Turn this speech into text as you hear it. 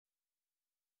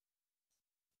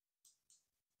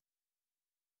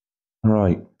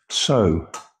Right, so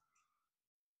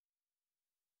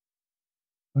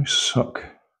I suck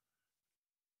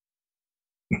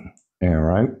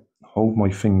air out, hold my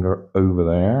finger over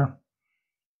there.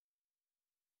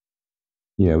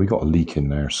 Yeah, we got a leak in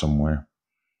there somewhere.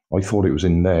 I thought it was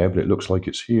in there, but it looks like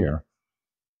it's here.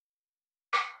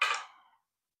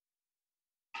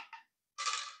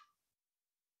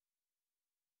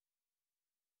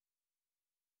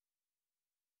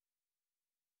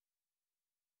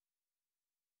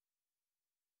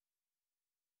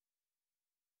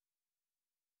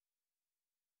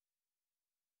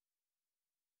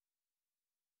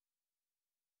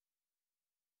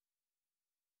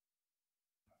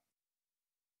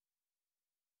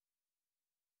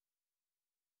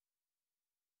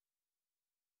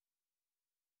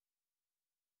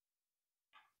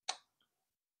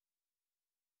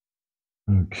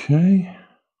 Okay.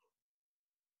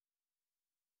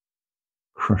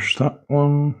 Crush that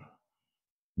one.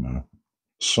 No.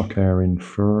 Suck air in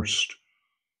first.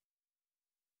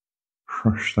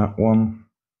 Crush that one.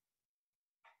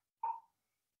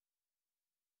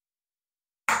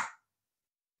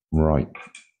 Right.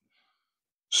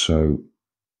 So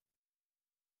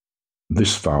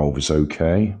this valve is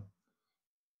okay.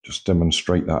 Just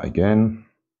demonstrate that again.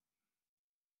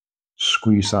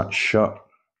 Squeeze that shut.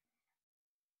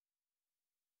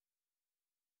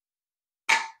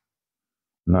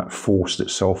 And that forced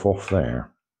itself off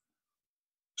there.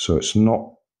 So it's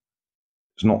not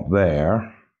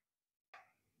there.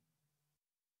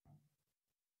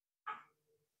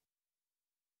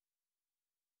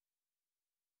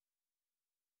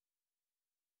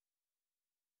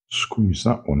 Squeeze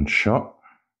that one shut.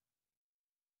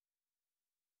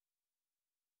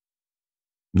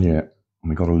 Yeah,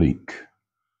 we got a leak.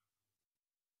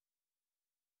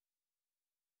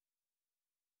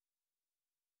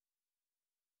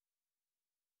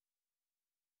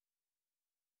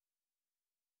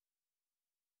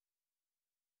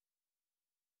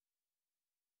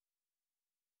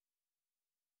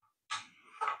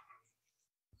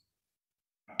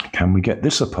 Can we get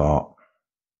this apart?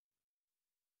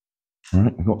 All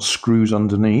right, we've got screws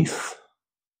underneath.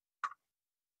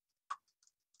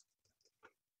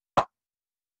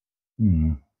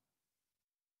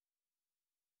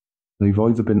 They've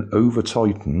either been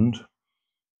over-tightened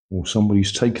or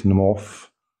somebody's taken them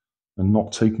off and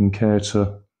not taken care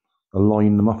to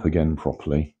align them up again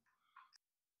properly.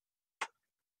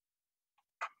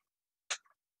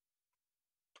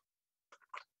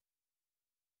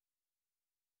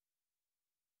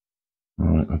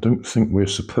 All right, I don't think we're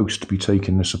supposed to be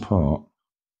taking this apart.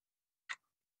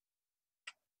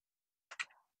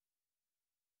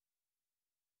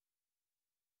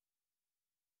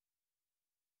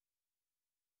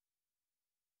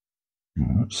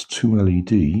 That's 2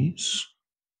 LEDs.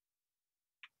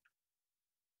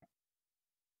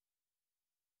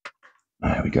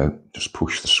 There we go. Just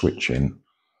push the switch in.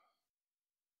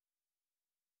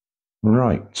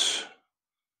 Right.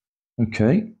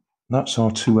 Okay. That's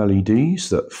our 2 LEDs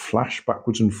that flash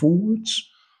backwards and forwards.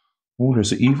 Oh,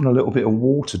 there's even a little bit of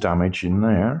water damage in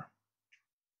there.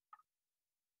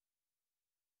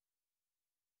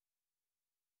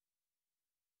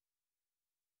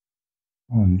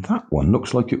 And that one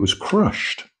looks like it was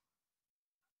crushed.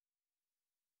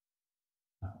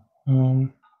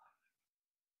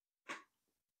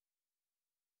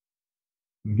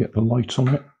 Get the light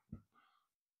on it.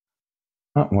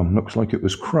 That one looks like it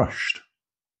was crushed,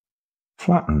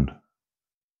 flattened.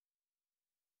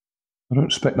 I don't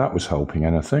expect that was helping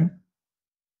anything.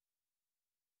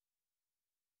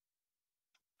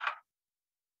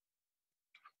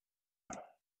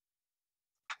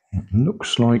 It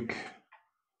looks like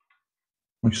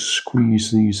I squeeze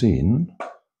these in,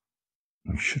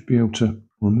 I should be able to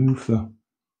remove the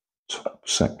top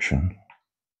section.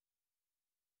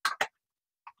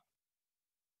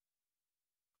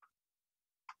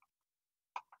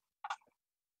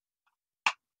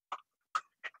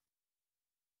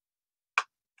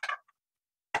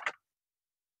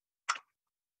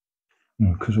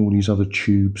 Because all these other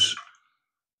tubes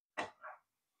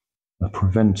are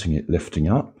preventing it lifting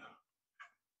up.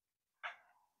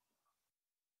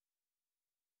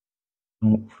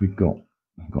 What have we got?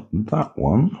 We've got that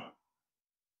one.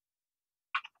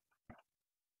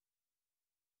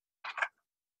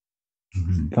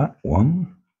 That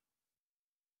one.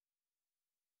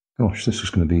 Gosh, this is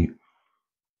going to be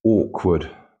awkward.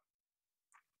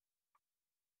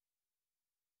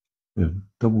 A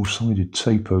double-sided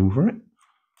tape over it,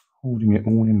 holding it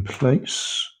all in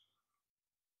place.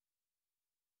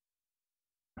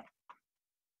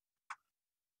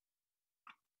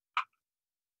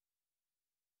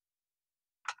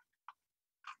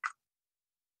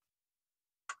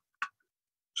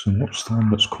 So what's the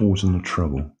one that's causing the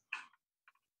trouble?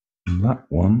 That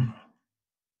one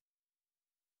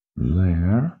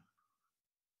there.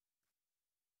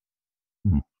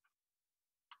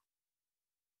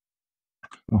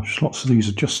 Gosh, lots of these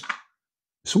are just,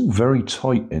 it's all very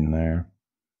tight in there.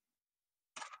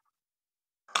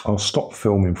 I'll stop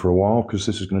filming for a while because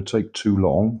this is going to take too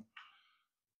long.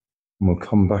 And we'll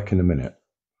come back in a minute.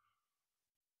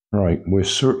 Right, we're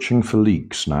searching for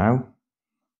leaks now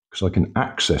because I can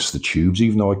access the tubes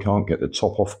even though I can't get the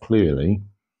top off clearly.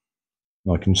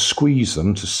 I can squeeze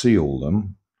them to seal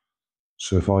them.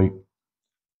 So if I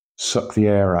suck the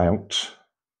air out,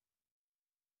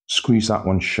 squeeze that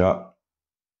one shut.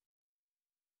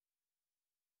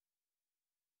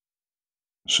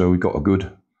 So we've got a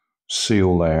good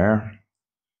seal there.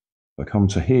 If I come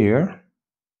to here,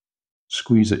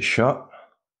 squeeze it shut.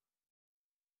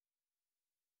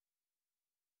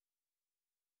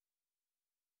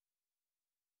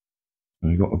 And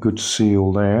we've got a good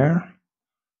seal there.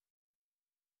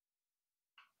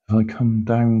 If I come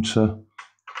down to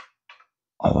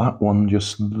that one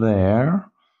just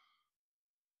there.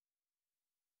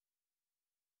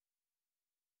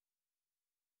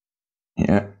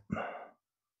 Yeah.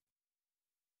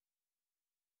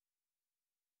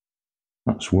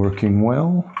 That's working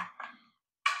well.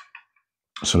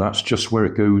 So that's just where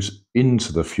it goes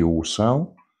into the fuel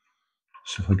cell.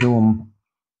 So if I go on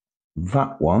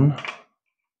that one,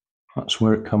 that's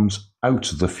where it comes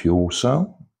out of the fuel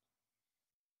cell.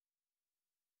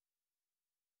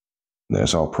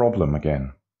 There's our problem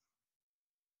again.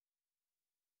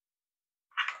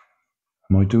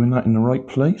 Am I doing that in the right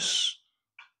place?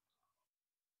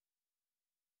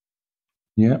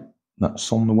 Yeah,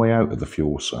 that's on the way out of the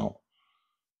fuel cell.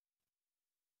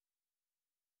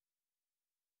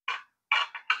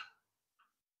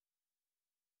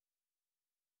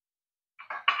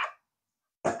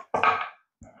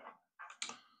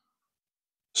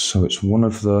 So it's one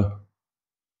of the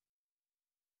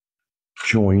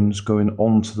joins going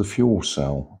onto the fuel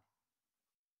cell,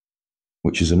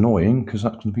 which is annoying because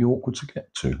that's going to be awkward to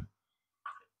get to.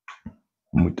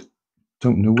 And we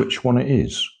don't know which one it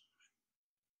is.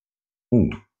 Oh,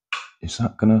 is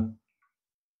that going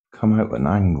to come out at an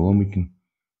angle and we can...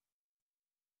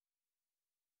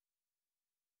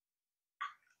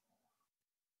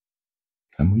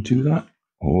 Can we do that?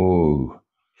 Oh,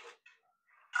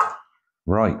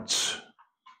 right.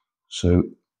 So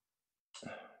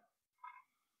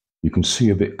you can see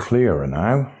a bit clearer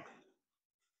now.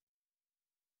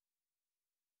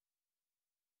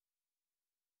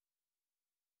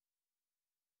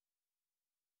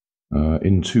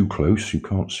 In too close, you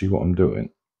can't see what I'm doing.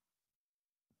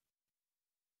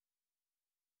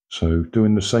 So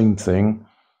doing the same thing,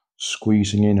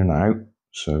 squeezing in and out.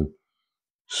 So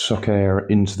suck air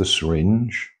into the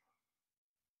syringe.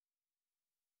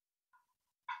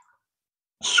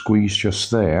 Squeeze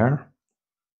just there.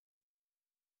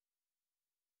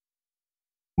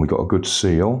 We got a good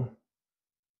seal.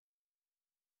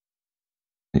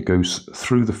 It goes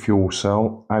through the fuel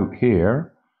cell out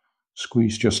here.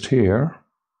 Squeeze just here.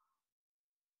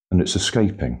 And it's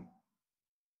escaping.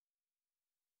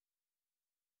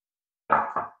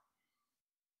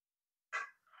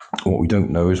 What we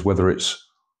don't know is whether it's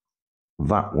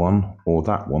that one or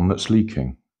that one that's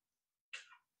leaking.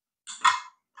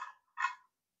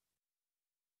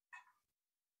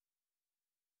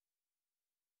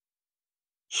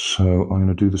 So I'm going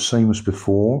to do the same as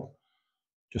before.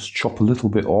 Just chop a little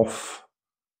bit off.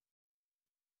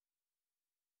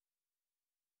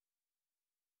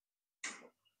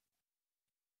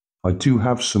 I do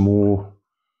have some more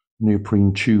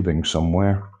neoprene tubing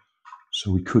somewhere, so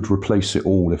we could replace it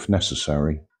all if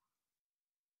necessary.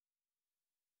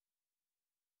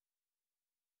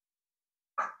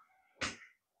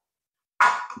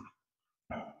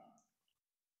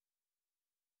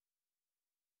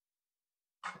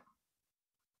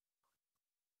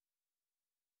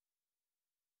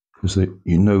 Because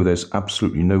you know there's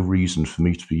absolutely no reason for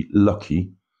me to be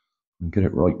lucky and get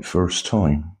it right first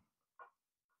time.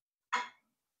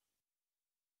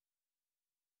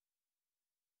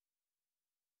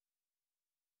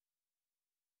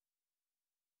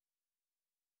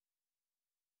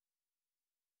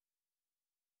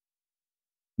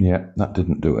 Yeah, that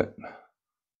didn't do it.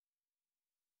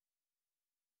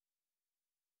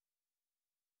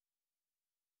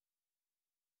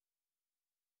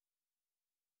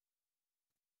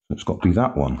 So it's got to be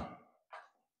that one.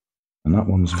 And that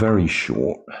one's very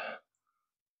short.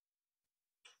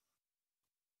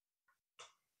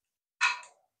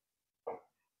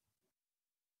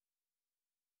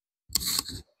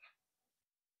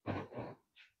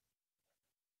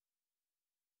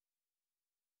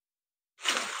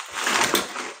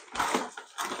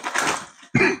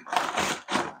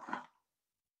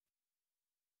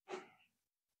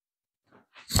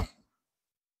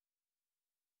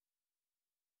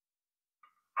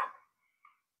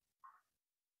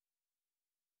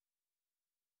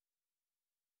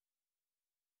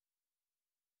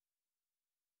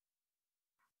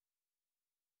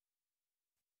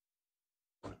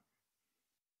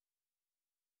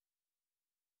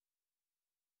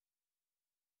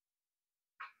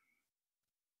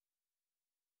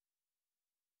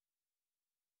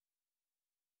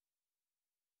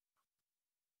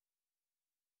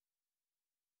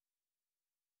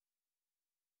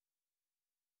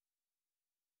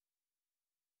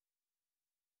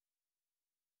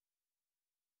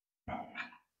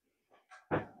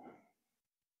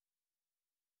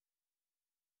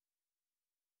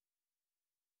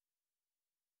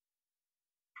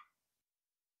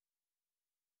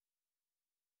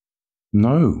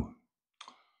 No.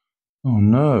 Oh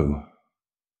no.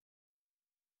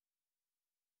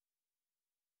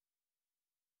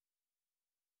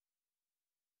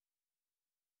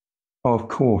 Oh, of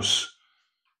course.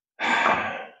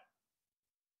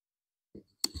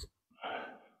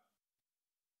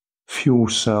 Fuel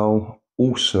cell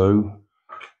also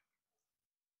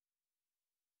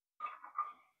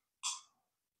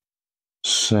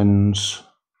sends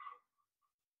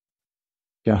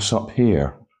gas up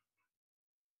here.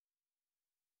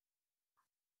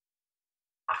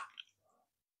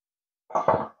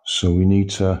 So we need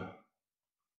to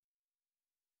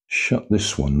shut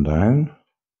this one down.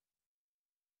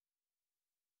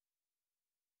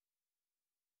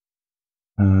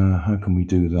 How can we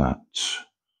do that?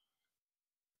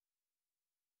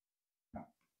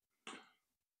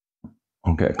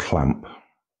 I'll get a clamp.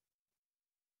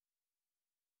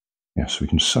 Yes, we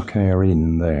can suck air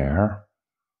in there.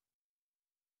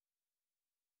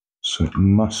 So it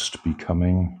must be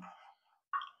coming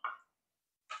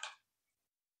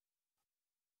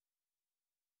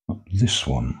up this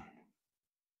one.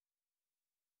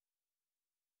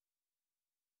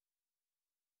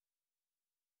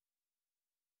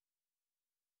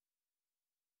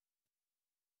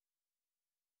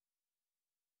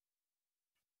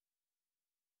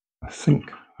 I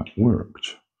think that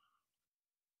worked.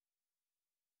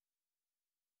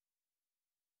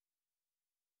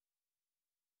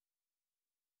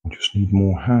 I just need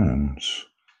more hands.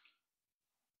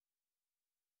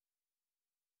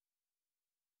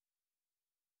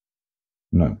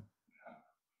 No,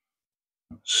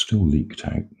 it's still leaked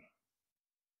out.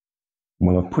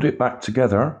 Well, I've put it back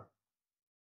together.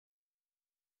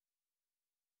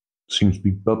 Seems to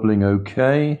be bubbling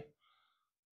okay,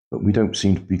 but we don't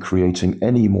seem to be creating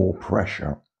any more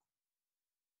pressure.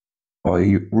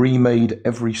 I remade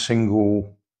every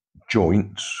single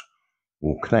joint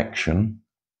or connection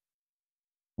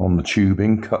on the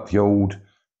tubing, cut the old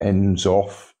ends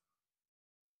off,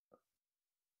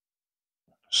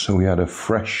 so we had a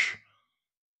fresh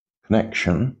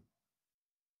connection,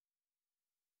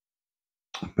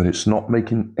 but it's not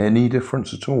making any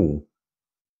difference at all.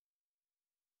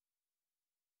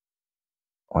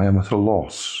 I am at a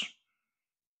loss.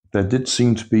 There did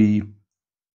seem to be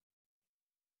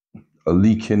a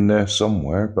leak in there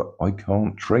somewhere, but I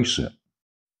can't trace it.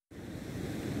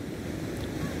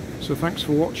 So thanks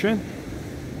for watching.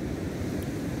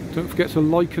 Don't forget to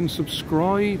like and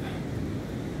subscribe.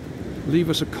 Leave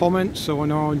us a comment so I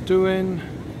know how I'm doing.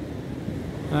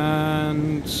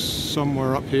 And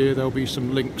somewhere up here there'll be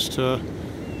some links to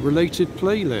related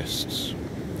playlists.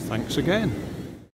 Thanks again.